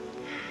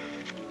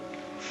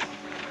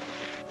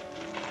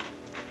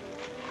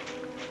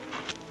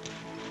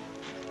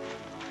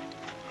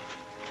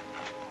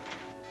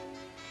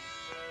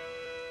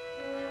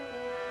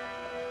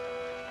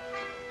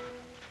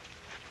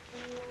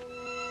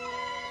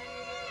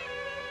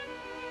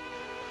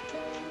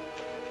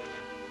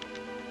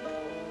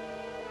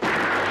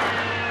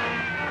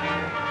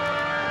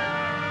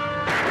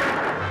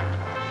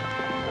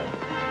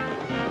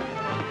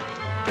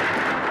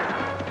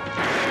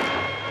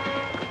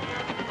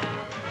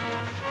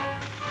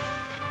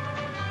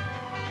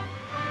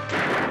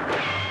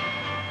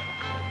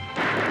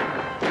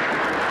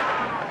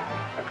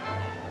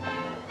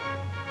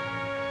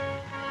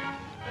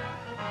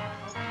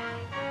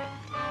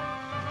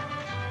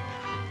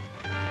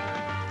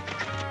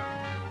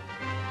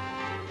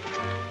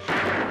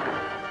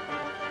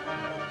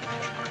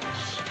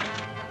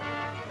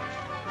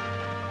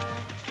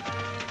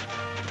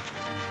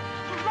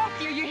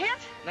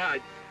 No,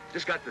 I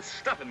just got the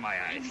stuff in my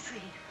Let me eyes.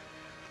 see.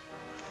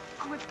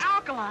 Oh, it's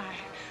alkali.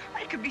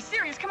 It could be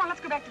serious. Come on,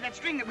 let's go back to that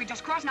stream that we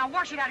just crossed, and I'll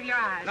wash it out of your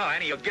eyes. No,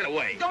 Annie, you'll get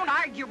away. Don't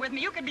argue with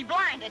me. You could be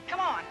blinded. Come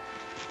on.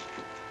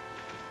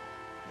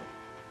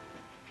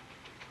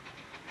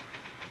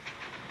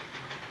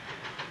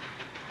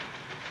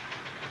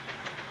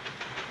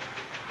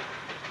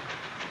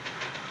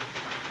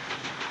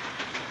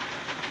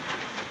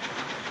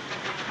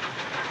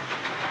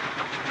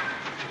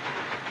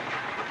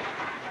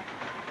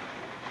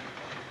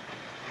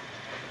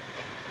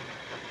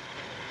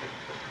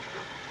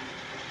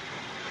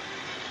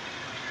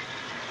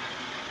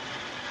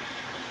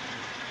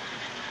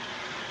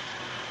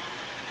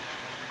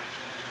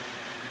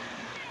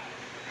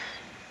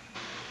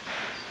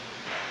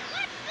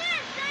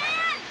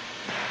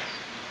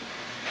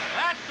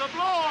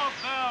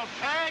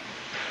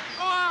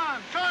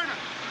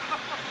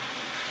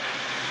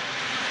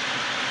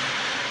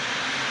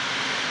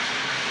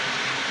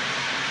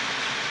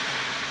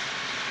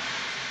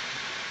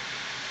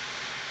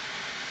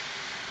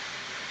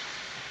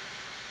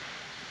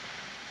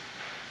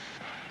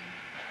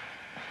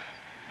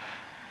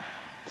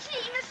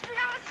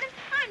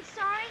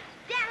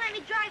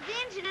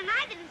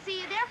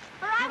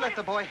 let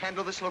the boy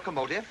handle this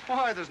locomotive?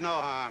 Why, there's no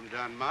harm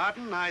done,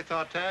 Martin. I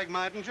thought Tag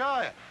might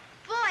enjoy it.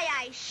 Boy,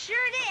 I sure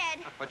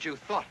did. What you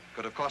thought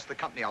could have cost the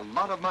company a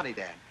lot of money,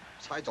 Dan.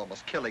 Besides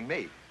almost killing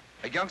me.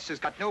 A youngster's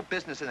got no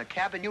business in a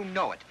cab, and you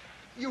know it.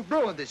 You've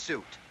ruined this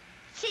suit.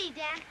 Gee,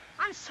 Dan,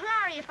 I'm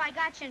sorry if I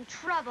got you in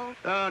trouble.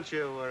 Don't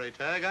you worry,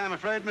 Tag. I'm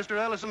afraid Mr.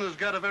 Ellison has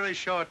got a very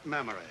short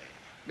memory.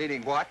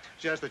 Meaning what?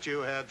 Just that you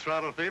had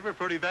throttle fever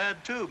pretty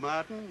bad, too,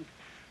 Martin.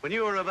 When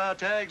you were about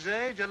Tag's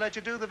age, I let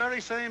you do the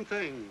very same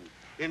thing,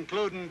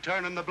 including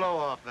turning the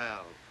blow-off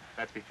valve.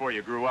 That's before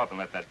you grew up and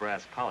let that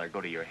brass collar go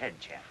to your head,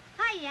 chap.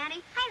 Hi,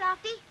 Annie. Hi,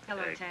 Lofty.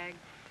 Hello, Tag.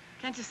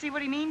 Can't you see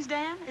what he means,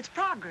 Dan? It's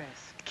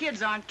progress.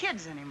 Kids aren't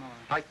kids anymore.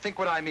 I think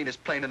what I mean is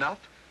plain enough.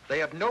 They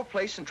have no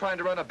place in trying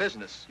to run a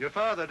business. Your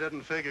father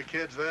didn't figure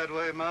kids that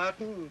way,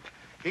 Martin.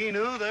 He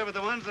knew they were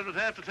the ones that would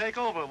have to take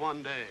over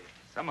one day.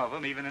 Some of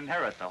them even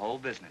inherit the whole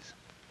business.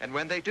 And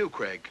when they do,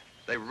 Craig,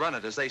 they run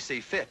it as they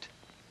see fit.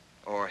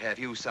 Or have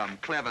you some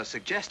clever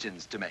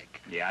suggestions to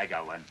make? Yeah, I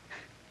got one.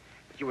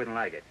 But you wouldn't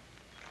like it.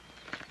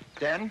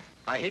 Dan,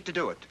 I hate to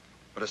do it,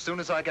 but as soon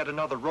as I get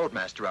another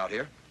roadmaster out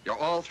here, you're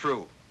all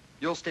through.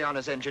 You'll stay on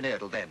as engineer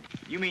till then.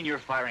 You mean you're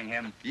firing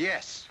him?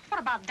 Yes. What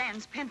about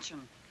Dan's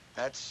pension?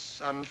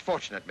 That's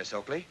unfortunate, Miss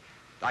Oakley.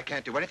 I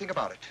can't do anything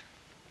about it.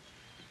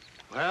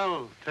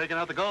 Well, taking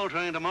out the gold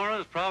train tomorrow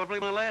is probably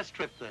my last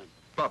trip then.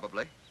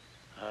 Probably.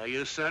 Are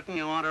you certain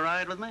you want to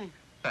ride with me?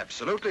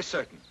 Absolutely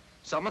certain.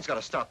 Someone's got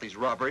to stop these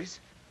robberies.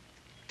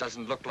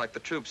 Doesn't look like the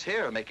troops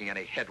here are making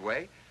any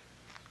headway.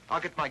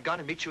 I'll get my gun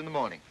and meet you in the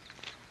morning.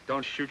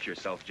 Don't shoot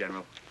yourself,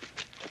 General.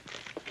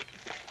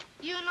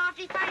 You and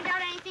Lofty find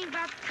out anything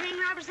about the train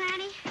robbers,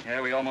 Annie?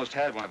 Yeah, we almost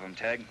had one of them,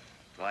 Tag.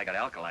 Well, I got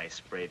alkali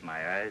sprayed in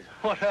my eyes.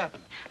 What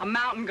happened? A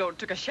mountain goat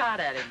took a shot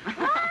at him.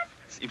 What?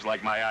 Seems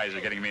like my eyes are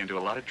getting me into a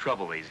lot of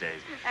trouble these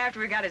days. After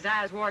we got his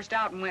eyes washed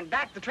out and went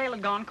back, the trail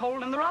had gone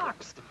cold in the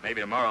rocks.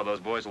 Maybe tomorrow those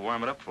boys will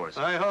warm it up for us.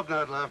 I hope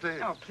not, Lofty.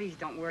 Oh, please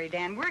don't worry,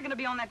 Dan. We're going to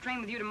be on that train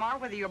with you tomorrow,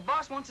 whether your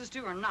boss wants us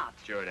to or not.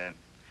 Sure, Dan.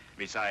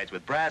 Besides,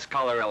 with Brass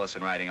Collar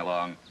Ellison riding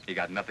along, you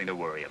got nothing to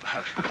worry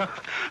about.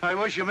 I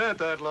wish you meant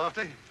that,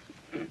 Lofty.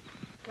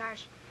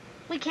 Gosh,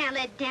 we can't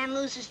let Dan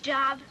lose his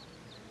job.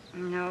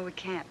 No, we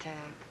can't, Tag.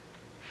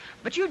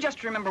 But you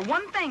just remember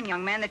one thing,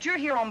 young man, that you're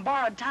here on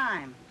borrowed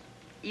time.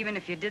 Even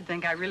if you did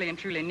think I really and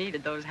truly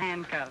needed those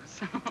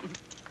handcuffs.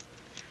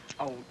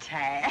 Oh,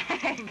 Tag.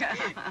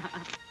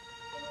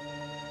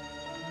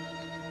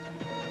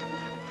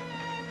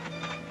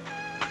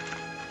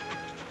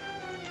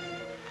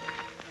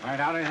 Find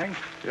out anything?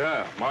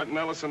 Yeah, Martin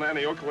Ellison,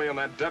 Annie Oakley, and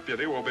that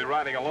deputy will be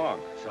riding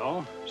along.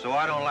 So? So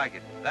I don't like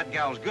it. That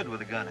gal's good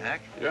with a gun,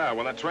 Hack. Yeah,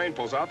 when that train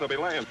pulls out, they'll be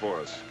laying for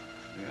us.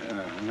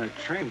 Yeah, when the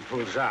train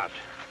pulls out.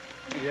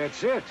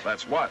 That's it.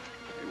 That's what?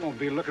 We won't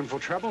be looking for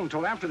trouble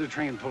until after the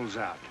train pulls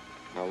out.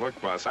 Now, look,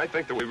 boss, I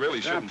think that we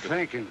really Stop shouldn't...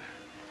 thinking.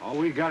 All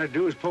we gotta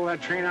do is pull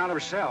that train out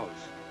ourselves.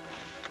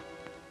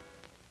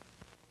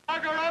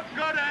 Lock her up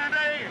good,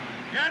 Andy.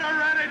 Get her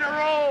ready to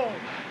roll.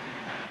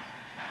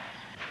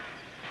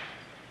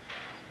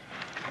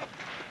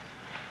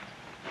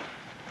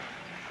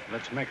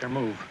 Let's make her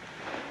move.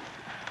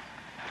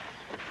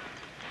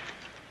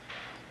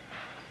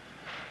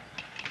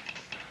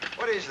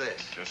 What is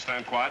this? Just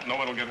stand quiet. No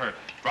one will get hurt.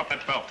 Drop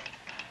that belt.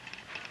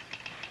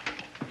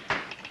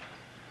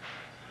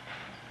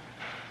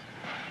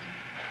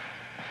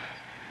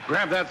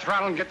 Grab that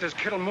throttle and get this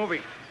kittle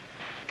moving.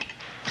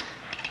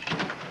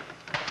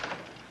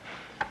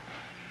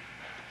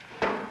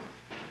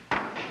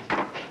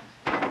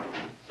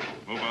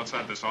 Move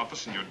outside this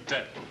office and you're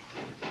dead.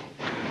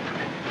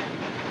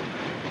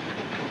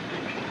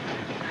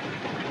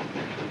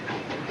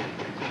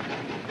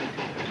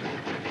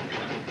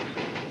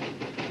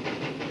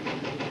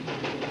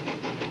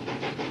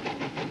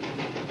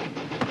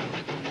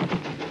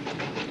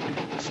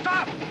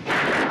 Stop!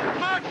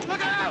 Mark,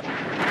 look out!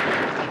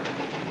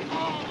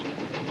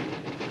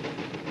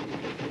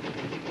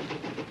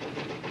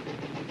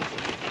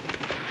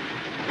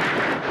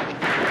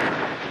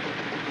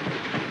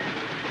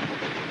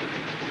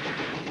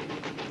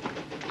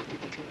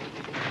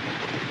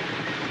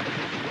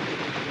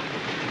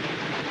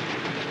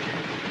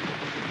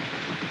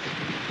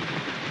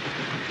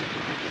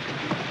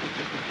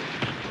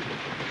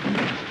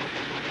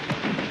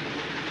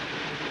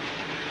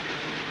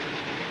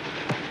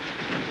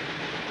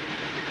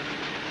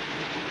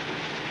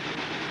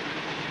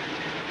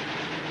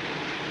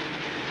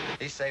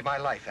 He saved my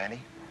life, Annie.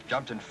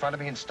 Jumped in front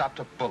of me and stopped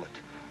a bullet.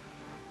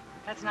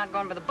 That's not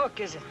going by the book,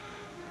 is it?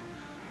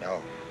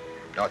 No.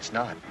 No, it's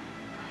not.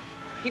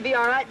 He be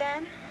all right,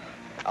 Dan?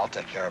 I'll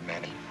take care of him,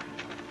 Annie.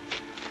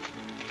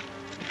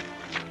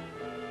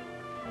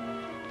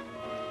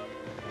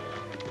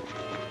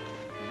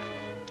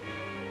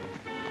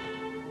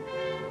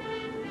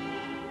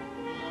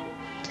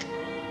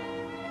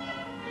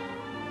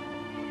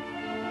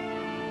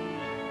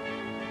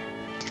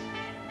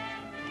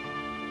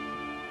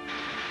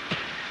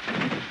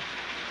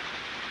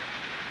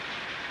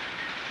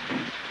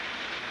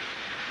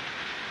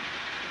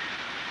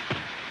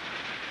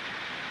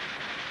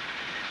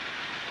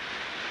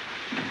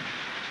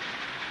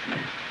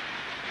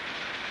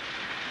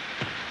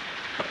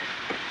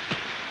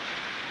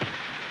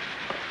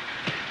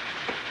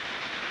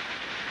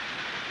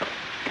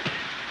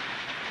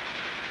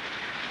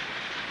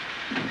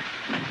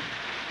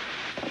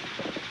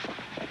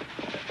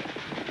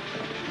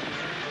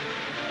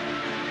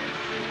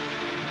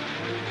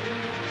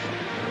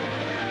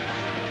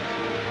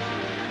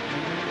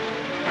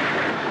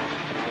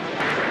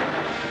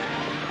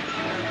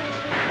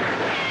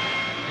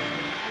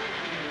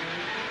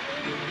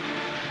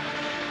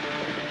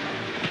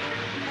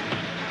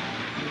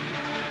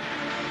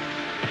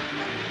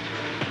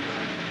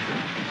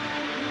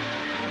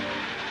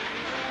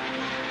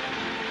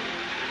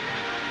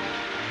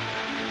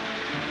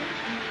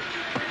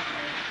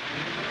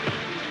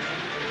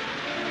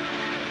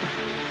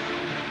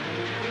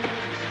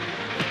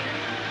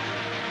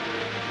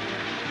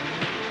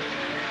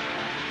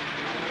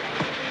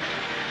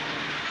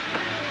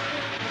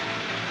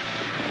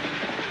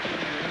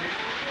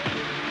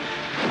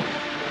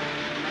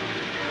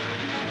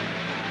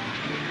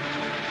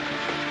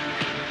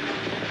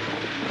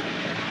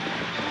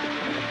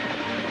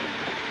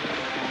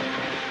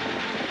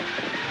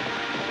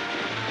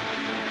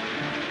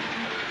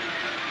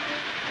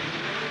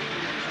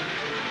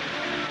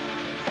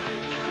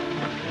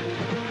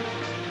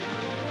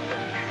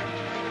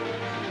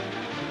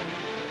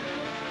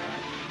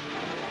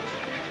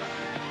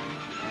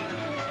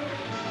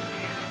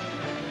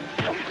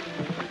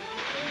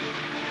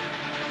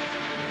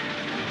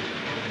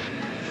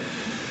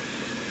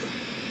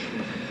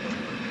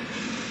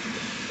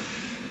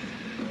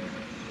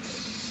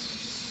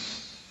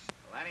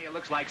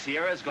 looks like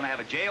Sierra's going to have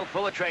a jail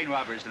full of train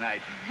robbers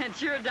tonight. It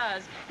sure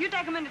does. You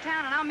take them into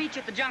town, and I'll meet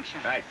you at the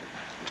junction. Right.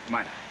 Come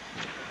on.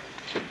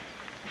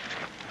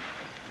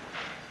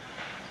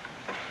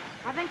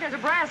 I think there's a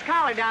brass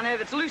collar down there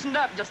that's loosened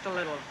up just a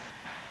little.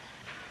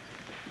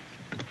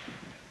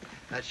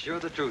 That's sure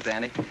the truth,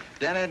 Annie.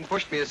 Dan hadn't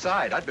pushed me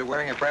aside. I'd be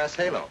wearing a brass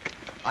halo.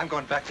 I'm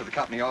going back to the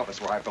company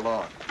office where I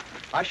belong.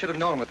 I should have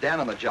known with Dan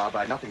on the job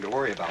I had nothing to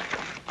worry about.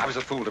 I was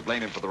a fool to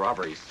blame him for the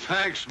robberies.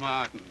 Thanks,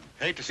 Martin.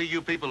 Hate to see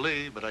you people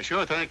leave, but I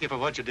sure thank you for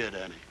what you did,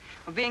 Annie.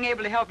 Well, being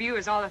able to help you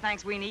is all the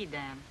thanks we need,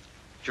 Dan.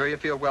 Sure you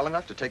feel well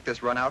enough to take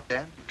this run out,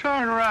 Dan?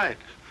 Turn right.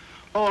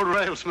 Old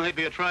rails may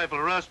be a trifle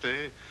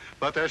rusty,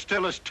 but they're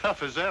still as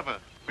tough as ever.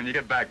 When you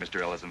get back,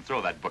 Mr. Ellison,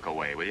 throw that book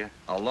away, will you?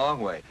 A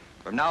long way.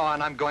 From now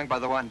on, I'm going by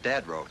the one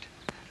Dad wrote.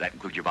 Does that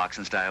include your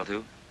boxing style,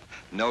 too?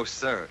 No,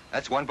 sir.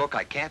 That's one book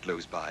I can't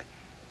lose by.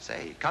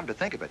 Say, come to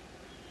think of it,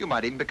 you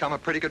might even become a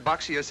pretty good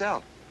boxer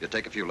yourself. You'll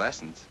take a few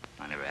lessons.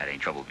 I never had any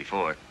trouble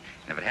before.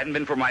 And if it hadn't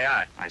been for my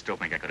eye, I still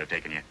think I could have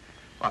taken you.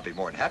 Well, I'd be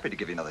more than happy to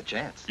give you another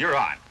chance. You're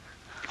on.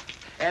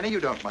 Annie,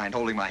 you don't mind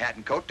holding my hat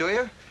and coat, do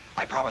you?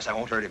 I promise I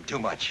won't hurt him too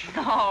much.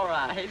 All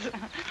right.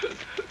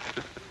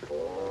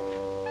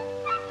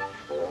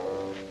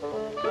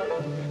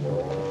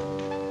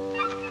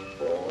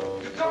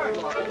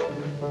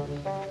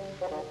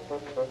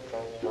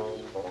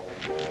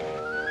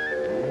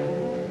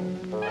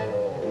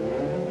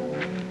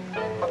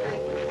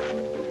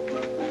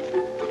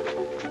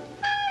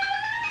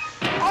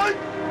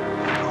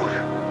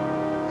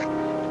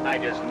 I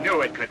just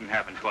knew it couldn't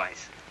happen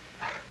twice.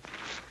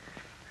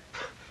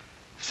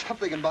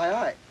 Something in my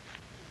eye.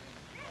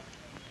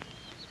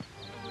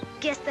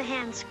 Guess the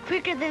hand's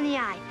quicker than the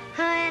eye,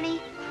 huh, Annie?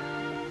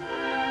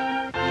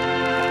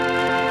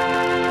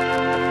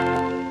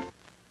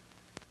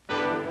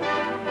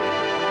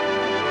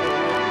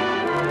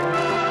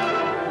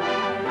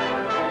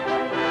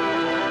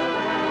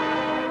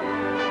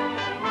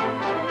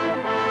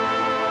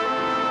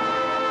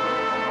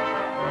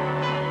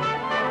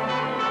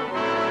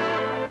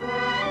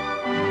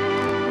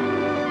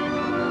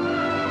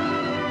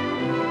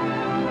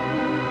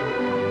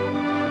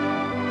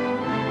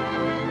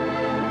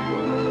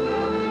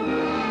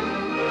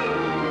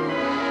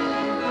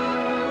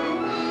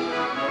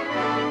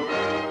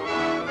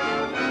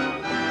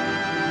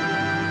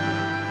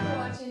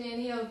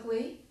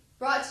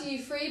 Brought to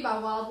you free by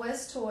Wild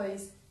West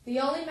Toys, the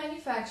only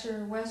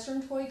manufacturer of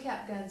Western toy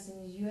cap guns in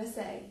the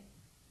USA.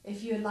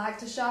 If you would like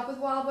to shop with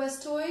Wild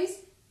West Toys,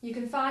 you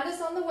can find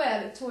us on the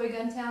web at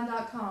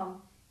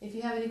toyguntown.com. If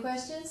you have any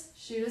questions,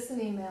 shoot us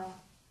an email.